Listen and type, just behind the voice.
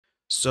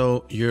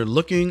So you're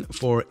looking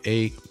for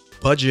a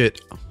budget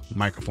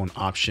microphone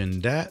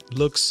option that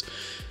looks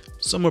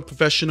somewhat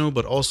professional,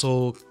 but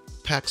also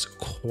packs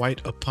quite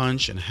a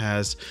punch and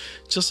has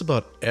just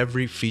about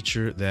every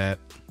feature that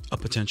a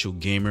potential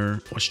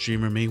gamer or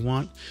streamer may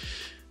want.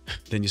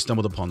 Then you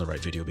stumbled upon the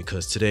right video,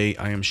 because today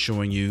I am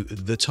showing you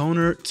the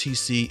Tonor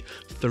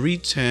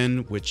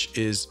TC310, which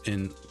is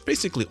in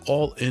basically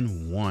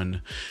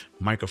all-in-one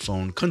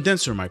microphone,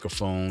 condenser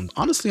microphone.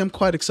 Honestly, I'm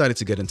quite excited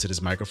to get into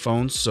this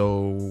microphone.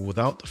 So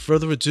without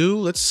further ado,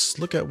 let's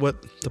look at what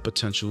the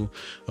potential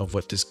of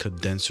what this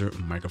condenser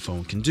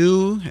microphone can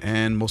do,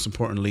 and most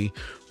importantly,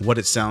 what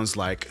it sounds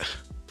like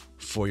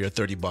for your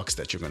 30 bucks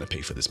that you're going to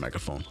pay for this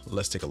microphone.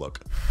 Let's take a look.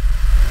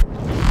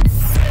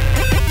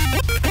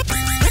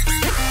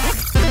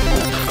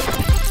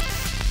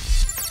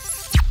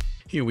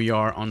 Here we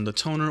are on the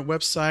Tonor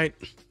website,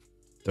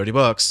 30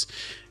 bucks.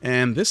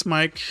 And this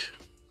mic,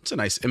 it's a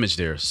nice image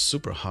there,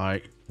 super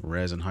high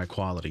res and high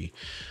quality.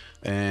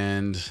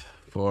 And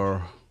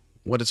for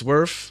what it's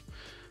worth,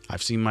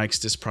 I've seen mics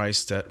this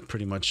price that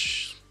pretty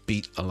much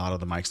beat a lot of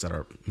the mics that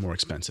are more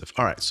expensive.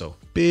 All right, so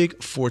big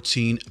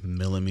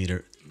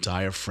 14mm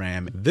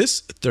diaphragm.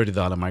 This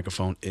 $30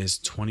 microphone is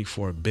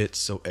 24-bit,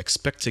 so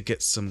expect to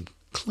get some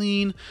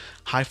clean,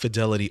 high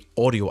fidelity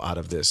audio out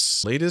of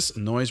this. Latest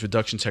noise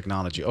reduction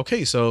technology.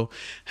 Okay, so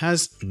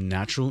has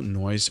natural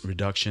noise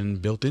reduction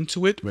built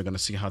into it. We're going to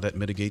see how that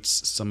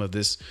mitigates some of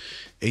this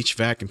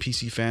HVAC and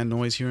PC fan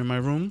noise here in my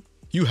room.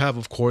 You have,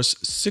 of course,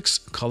 6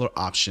 color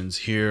options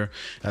here,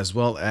 as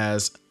well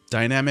as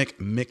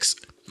dynamic mix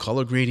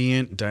color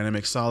gradient,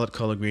 dynamic solid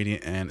color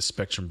gradient, and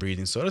spectrum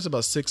breathing. So there's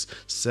about 6,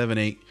 7,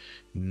 8,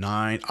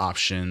 9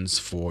 options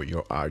for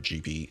your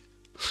RGB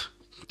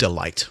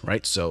delight,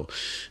 right? So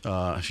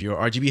if you're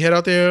an RGB head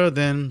out there,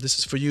 then this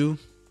is for you.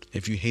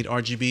 If you hate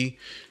RGB,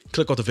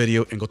 click off the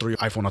video and go throw your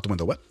iPhone out the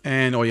window. What?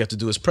 And all you have to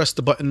do is press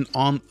the button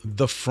on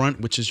the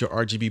front, which is your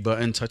RGB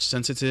button, touch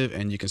sensitive,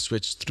 and you can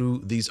switch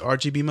through these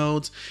RGB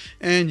modes,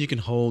 and you can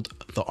hold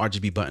the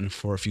RGB button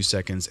for a few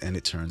seconds and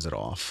it turns it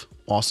off.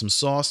 Awesome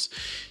sauce.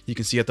 You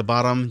can see at the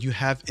bottom, you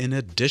have an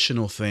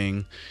additional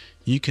thing.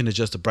 You can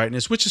adjust the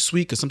brightness, which is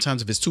sweet, because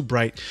sometimes if it's too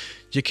bright,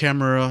 your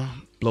camera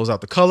blows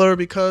out the color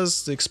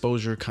because the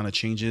exposure kind of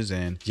changes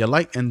and your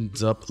light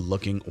ends up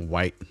looking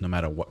white no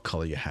matter what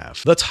color you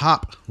have. The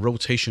top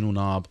rotational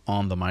knob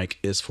on the mic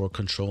is for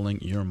controlling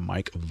your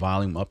mic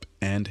volume up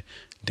and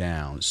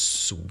down.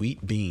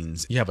 Sweet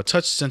beans. You have a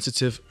touch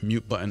sensitive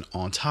mute button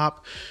on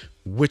top,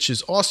 which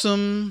is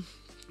awesome.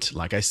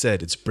 Like I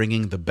said, it's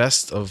bringing the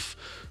best of,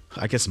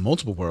 I guess,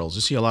 multiple worlds.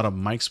 You see a lot of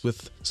mics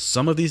with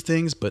some of these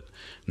things, but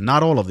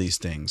not all of these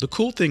things. The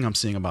cool thing I'm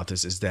seeing about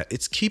this is that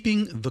it's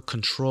keeping the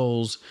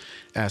controls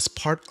as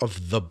part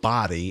of the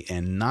body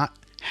and not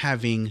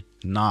having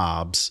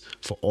knobs.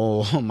 For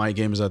all my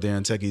gamers out there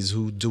and techies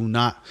who do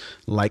not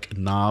like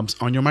knobs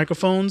on your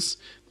microphones,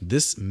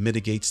 this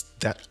mitigates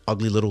that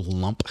ugly little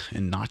lump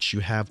and notch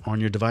you have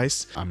on your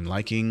device. I'm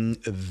liking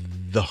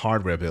the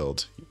hardware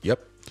build.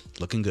 Yep,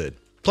 looking good.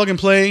 Plug and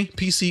play,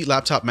 PC,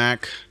 laptop,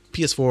 Mac,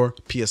 PS4,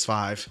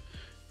 PS5,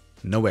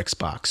 no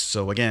Xbox.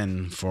 So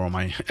again, for all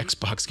my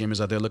Xbox gamers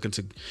out there looking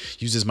to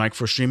use this mic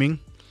for streaming,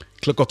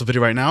 click off the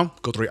video right now,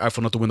 go through your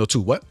iPhone out the window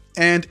too. What?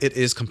 And it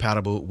is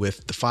compatible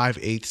with the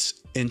 5/8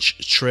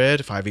 inch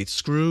tread, 5/8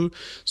 screw.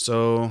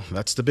 So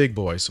that's the big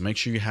boy. So make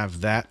sure you have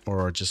that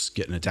or just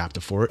get an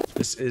adapter for it.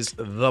 This is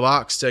the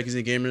box, techies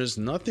and gamers.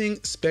 Nothing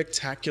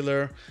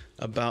spectacular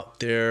about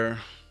their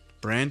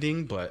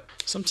branding, but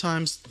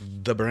sometimes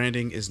the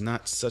branding is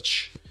not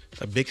such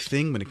a big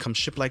thing when it comes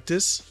shipped like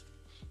this,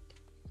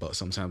 but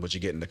sometimes what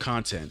you get in the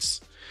contents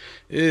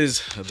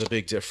is the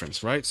big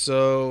difference, right?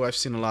 So I've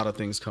seen a lot of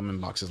things come in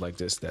boxes like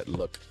this that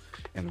look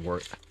and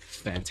work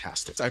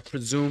fantastic. I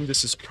presume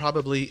this is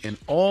probably an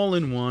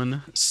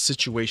all-in-one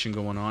situation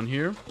going on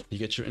here. You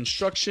get your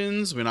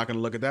instructions. We're not going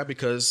to look at that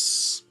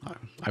because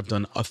I've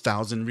done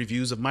 1,000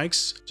 reviews of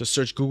mics. Just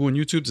search Google and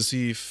YouTube to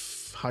see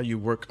how you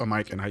work a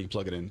mic and how you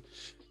plug it in.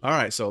 All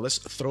right, so let's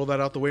throw that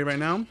out the way right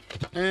now,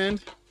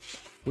 and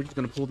we're just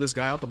gonna pull this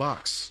guy out the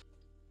box.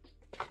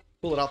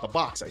 Pull it out the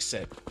box, I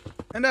said.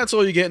 And that's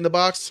all you get in the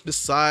box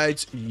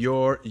besides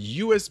your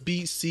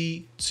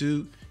USB-C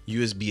to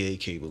USB-A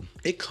cable.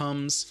 It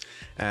comes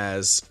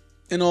as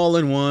an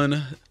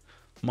all-in-one,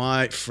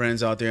 my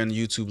friends out there in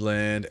YouTube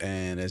land,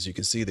 and as you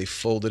can see, they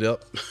folded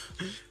up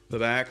the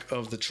back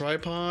of the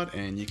tripod,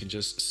 and you can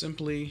just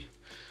simply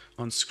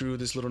unscrew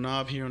this little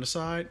knob here on the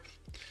side,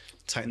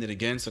 tighten it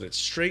again so that it's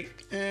straight,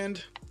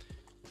 and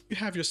you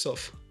have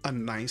yourself a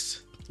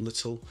nice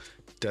little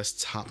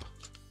desktop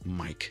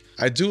mic.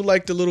 I do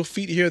like the little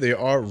feet here. They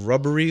are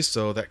rubbery,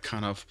 so that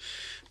kind of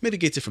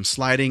mitigates it from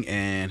sliding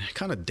and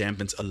kind of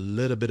dampens a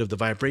little bit of the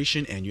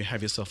vibration, and you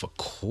have yourself a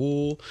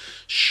cool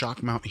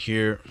shock mount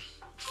here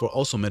for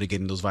also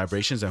mitigating those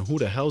vibrations. And who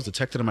the hell's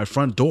detected at my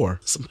front door?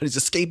 Somebody's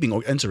escaping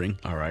or entering.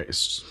 All right,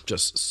 it's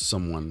just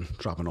someone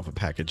dropping off a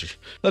package.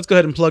 Let's go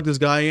ahead and plug this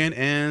guy in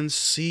and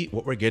see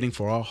what we're getting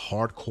for our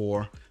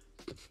hardcore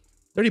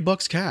 30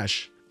 bucks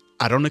cash.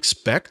 I don't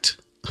expect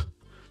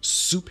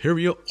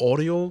superior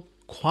audio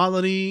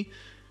quality,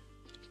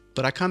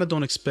 but I kind of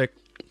don't expect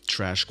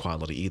trash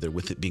quality either.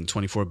 With it being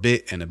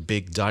 24-bit and a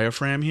big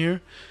diaphragm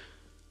here,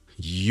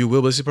 you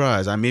will be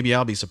surprised. Maybe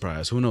I'll be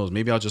surprised. Who knows?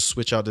 Maybe I'll just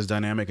switch out this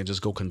dynamic and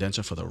just go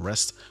condenser for the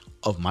rest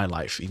of my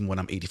life, even when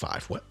I'm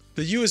 85. What?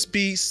 The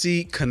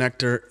USB-C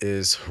connector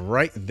is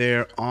right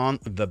there on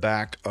the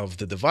back of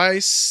the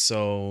device.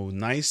 So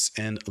nice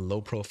and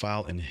low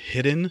profile and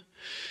hidden.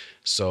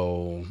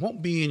 So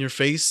won't be in your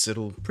face.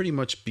 It'll pretty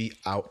much be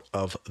out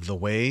of the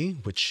way,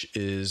 which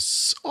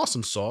is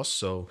awesome sauce.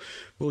 So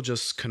we'll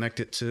just connect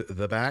it to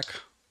the back,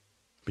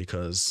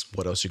 because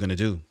what else are you going to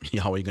do?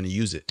 How are you going to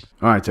use it?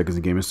 All right, techers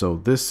and gamers. So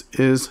this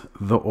is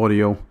the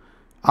audio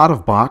out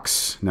of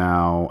box.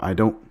 Now, I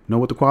don't know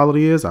what the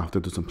quality is. I'll have to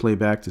do some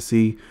playback to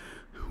see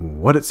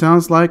what it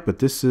sounds like, but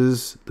this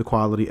is the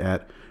quality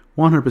at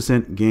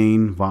 100%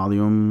 gain,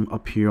 volume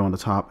up here on the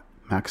top,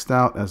 maxed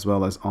out, as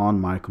well as on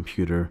my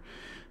computer,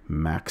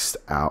 maxed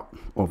out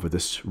over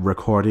this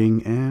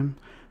recording. And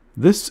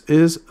this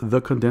is the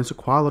condenser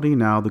quality.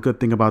 Now, the good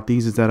thing about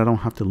these is that I don't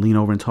have to lean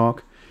over and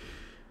talk.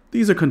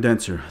 These are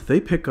condenser. They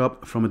pick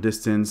up from a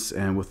distance,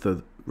 and with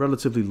the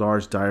relatively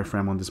large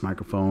diaphragm on this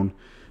microphone,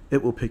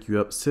 it will pick you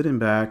up sitting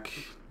back.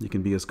 You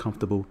can be as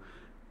comfortable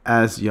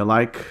as you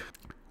like.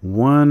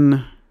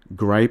 One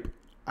gripe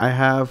I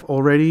have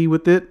already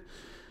with it,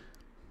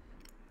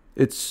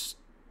 it's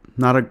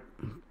not a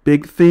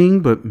big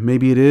thing, but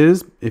maybe it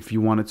is. If you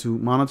wanted to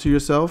monitor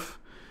yourself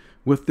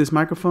with this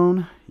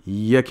microphone,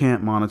 you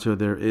can't monitor.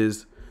 There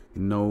is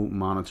no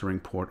monitoring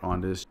port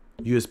on this.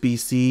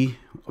 USB-C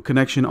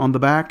connection on the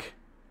back.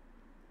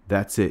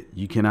 That's it.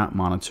 You cannot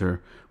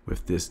monitor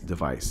with this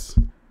device.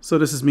 So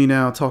this is me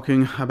now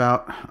talking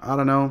about, I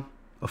don't know,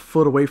 a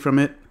foot away from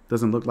it.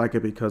 Doesn't look like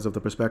it because of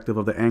the perspective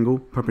of the angle,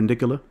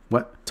 perpendicular.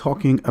 What?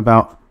 Talking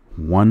about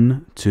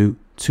 1 to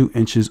 2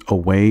 inches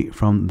away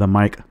from the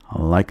mic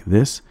like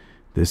this.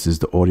 This is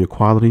the audio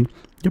quality.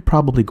 You're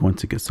probably going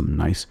to get some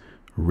nice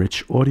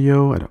rich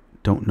audio. I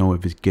don't know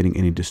if it's getting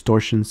any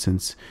distortion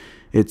since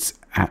it's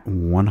at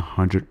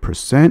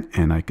 100%,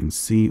 and I can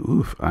see,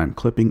 oof, I'm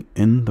clipping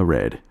in the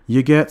red.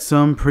 You get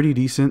some pretty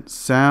decent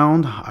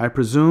sound, I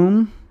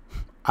presume.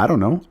 I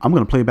don't know. I'm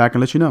going to play back and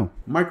let you know.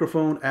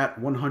 Microphone at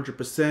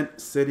 100%,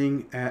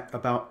 sitting at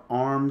about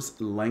arm's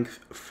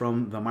length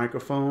from the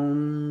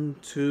microphone,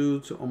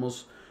 2 to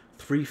almost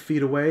 3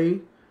 feet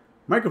away.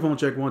 Microphone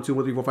check 1, 2,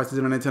 1, 3, 4, 5, 6,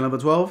 7, 8, 9, 10, 11,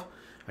 12.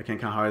 I can't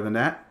count higher than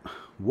that.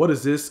 What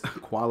does this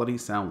quality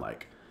sound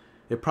like?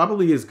 It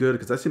probably is good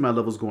because I see my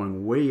levels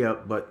going way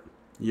up, but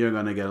you're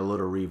going to get a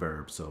little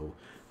reverb. So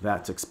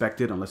that's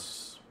expected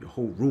unless your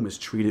whole room is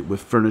treated with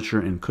furniture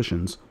and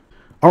cushions.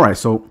 All right,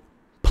 so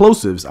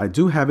Plosives, I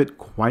do have it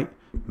quite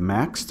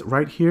maxed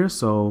right here.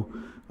 So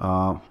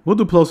we'll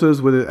do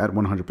Plosives with it at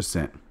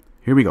 100%.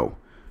 Here we go.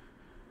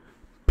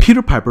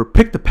 Peter Piper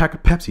picked a pack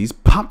of Pepsis,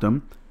 popped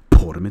them,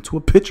 poured them into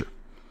a pitcher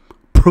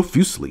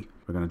profusely.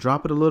 We're going to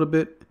drop it a little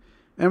bit,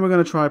 and we're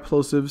going to try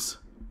Plosives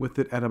with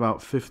it at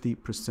about 50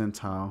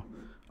 percentile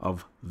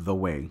of the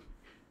way.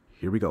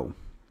 Here we go.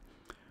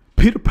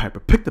 Peter Piper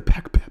picked a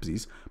pack of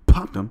Pepsis,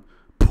 popped them,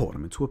 poured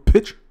them into a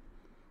pitcher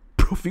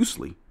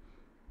profusely.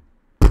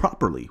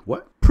 Properly.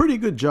 What? Pretty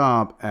good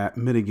job at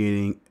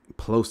mitigating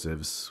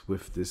plosives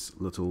with this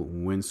little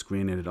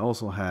windscreen, and it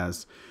also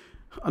has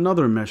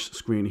another mesh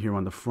screen here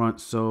on the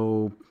front,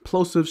 so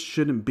plosives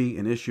shouldn't be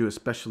an issue,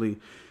 especially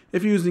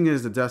if you're using it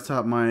as a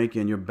desktop mic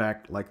and you're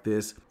back like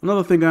this.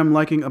 Another thing I'm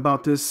liking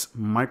about this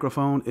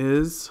microphone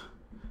is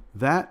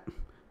that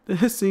the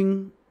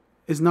hissing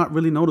is not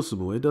really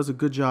noticeable. It does a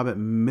good job at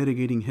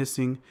mitigating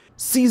hissing.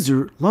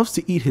 Caesar loves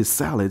to eat his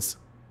salads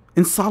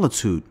in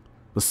solitude,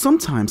 but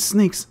sometimes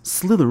snakes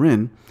slither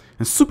in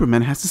and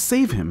Superman has to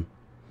save him.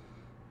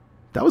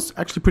 That was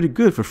actually pretty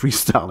good for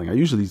freestyling. I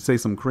usually say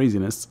some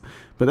craziness,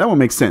 but that one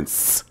makes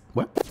sense.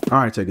 What? All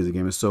right, techers and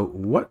gamers. So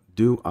what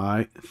do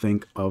I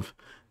think of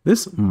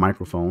this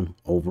microphone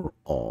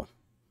overall?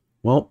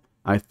 Well,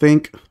 I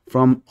think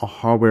from a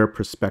hardware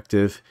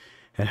perspective,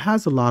 it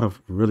has a lot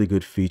of really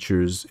good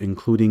features,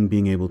 including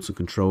being able to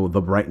control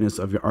the brightness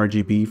of your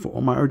RGB for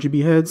all my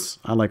RGB heads.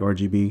 I like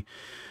RGB.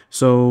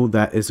 So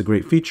that is a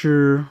great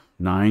feature.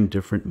 9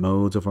 different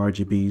modes of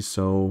RGB.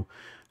 So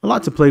a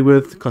lot to play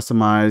with,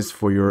 customize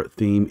for your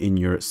theme in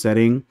your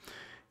setting.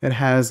 It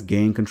has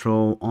gain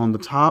control on the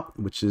top,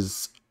 which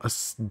is a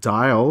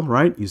dial,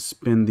 right? You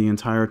spin the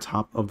entire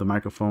top of the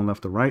microphone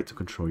left to right to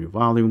control your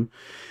volume.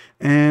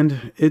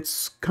 And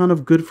it's kind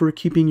of good for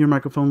keeping your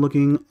microphone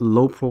looking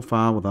low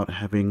profile without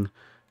having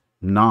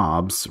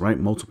knobs, right?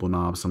 Multiple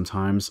knobs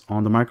sometimes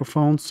on the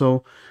microphone.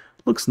 So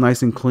looks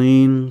nice and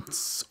clean.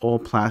 It's all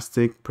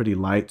plastic, pretty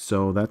light.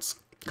 So that's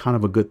kind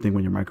of a good thing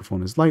when your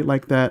microphone is light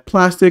like that.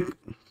 Plastic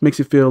makes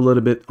you feel a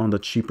little bit on the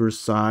cheaper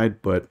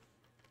side, but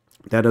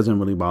that doesn't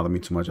really bother me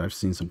too much. I've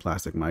seen some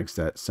plastic mics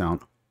that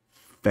sound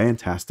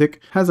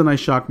fantastic. Has a nice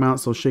shock mount,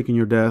 so shaking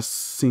your desk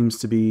seems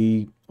to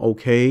be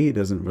okay. It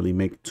doesn't really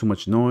make too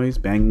much noise.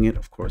 Banging it,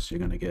 of course, you're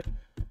gonna get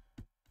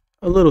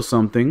a little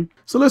something.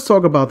 So let's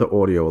talk about the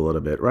audio a little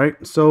bit, right?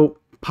 So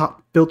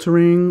pop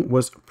filtering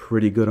was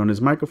pretty good on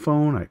his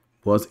microphone. I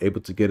was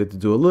able to get it to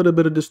do a little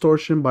bit of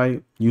distortion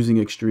by using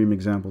extreme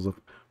examples of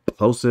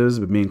plosives,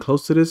 but being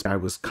close to this, I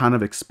was kind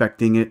of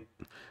expecting it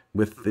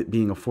with it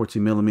being a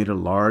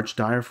 14mm large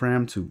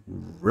diaphragm to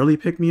really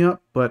pick me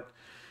up, but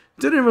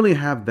didn't really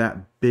have that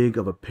big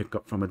of a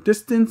pickup from a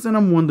distance, and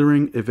I'm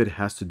wondering if it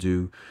has to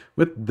do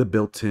with the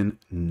built-in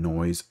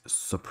noise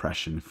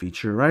suppression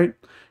feature, right?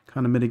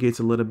 Kind of mitigates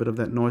a little bit of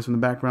that noise from the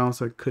background,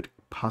 so it could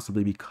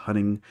possibly be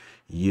cutting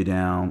you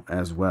down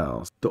as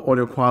well. The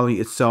audio quality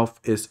itself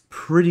is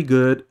pretty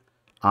good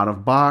out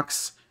of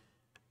box.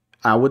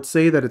 I would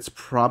say that it's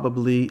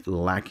probably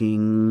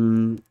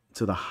lacking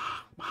to the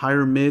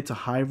higher mid to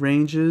high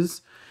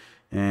ranges,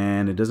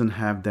 and it doesn't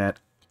have that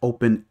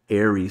open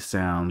airy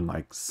sound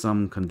like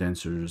some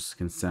condensers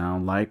can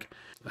sound like.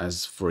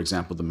 As for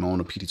example, the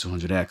Mono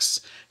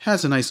PD200X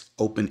has a nice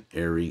open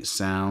airy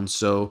sound.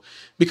 So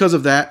because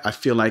of that, I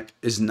feel like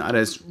it's not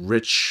as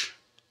rich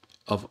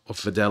of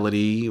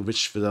fidelity.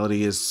 Rich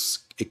fidelity as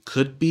it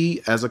could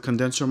be as a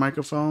condenser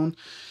microphone.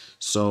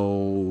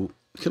 So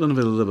a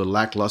little bit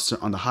lackluster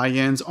on the high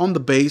ends. On the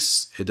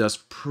bass, it does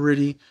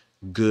pretty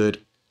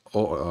good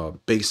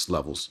bass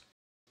levels.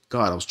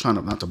 God, I was trying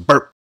not to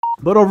burp.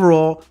 But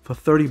overall, for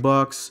 30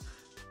 bucks,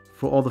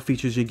 for all the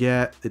features you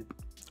get,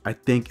 I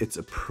think it's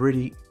a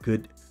pretty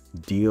good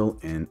deal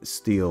and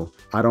steal.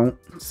 I don't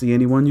see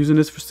anyone using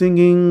this for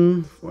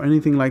singing or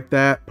anything like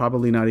that.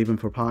 Probably not even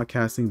for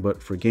podcasting,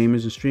 but for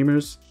gamers and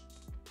streamers,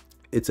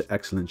 it's an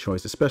excellent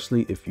choice,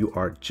 especially if you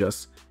are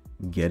just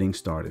getting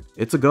started.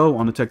 It's a go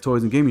on the Tech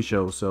Toys and Gaming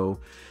Show. So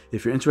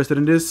if you're interested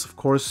in this, of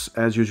course,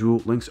 as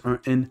usual, links are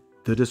in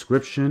the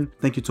description.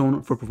 Thank you,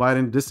 Tonor, for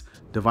providing this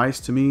device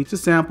to me to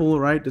sample,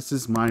 right? This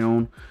is my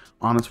own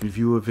honest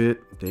review of it.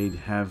 They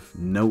have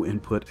no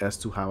input as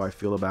to how I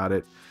feel about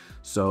it.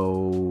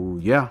 So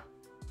yeah,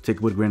 take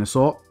it with a grain of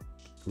salt,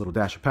 a little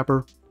dash of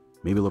pepper,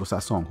 maybe a little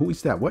sazon. Who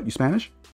eats that? What? You Spanish?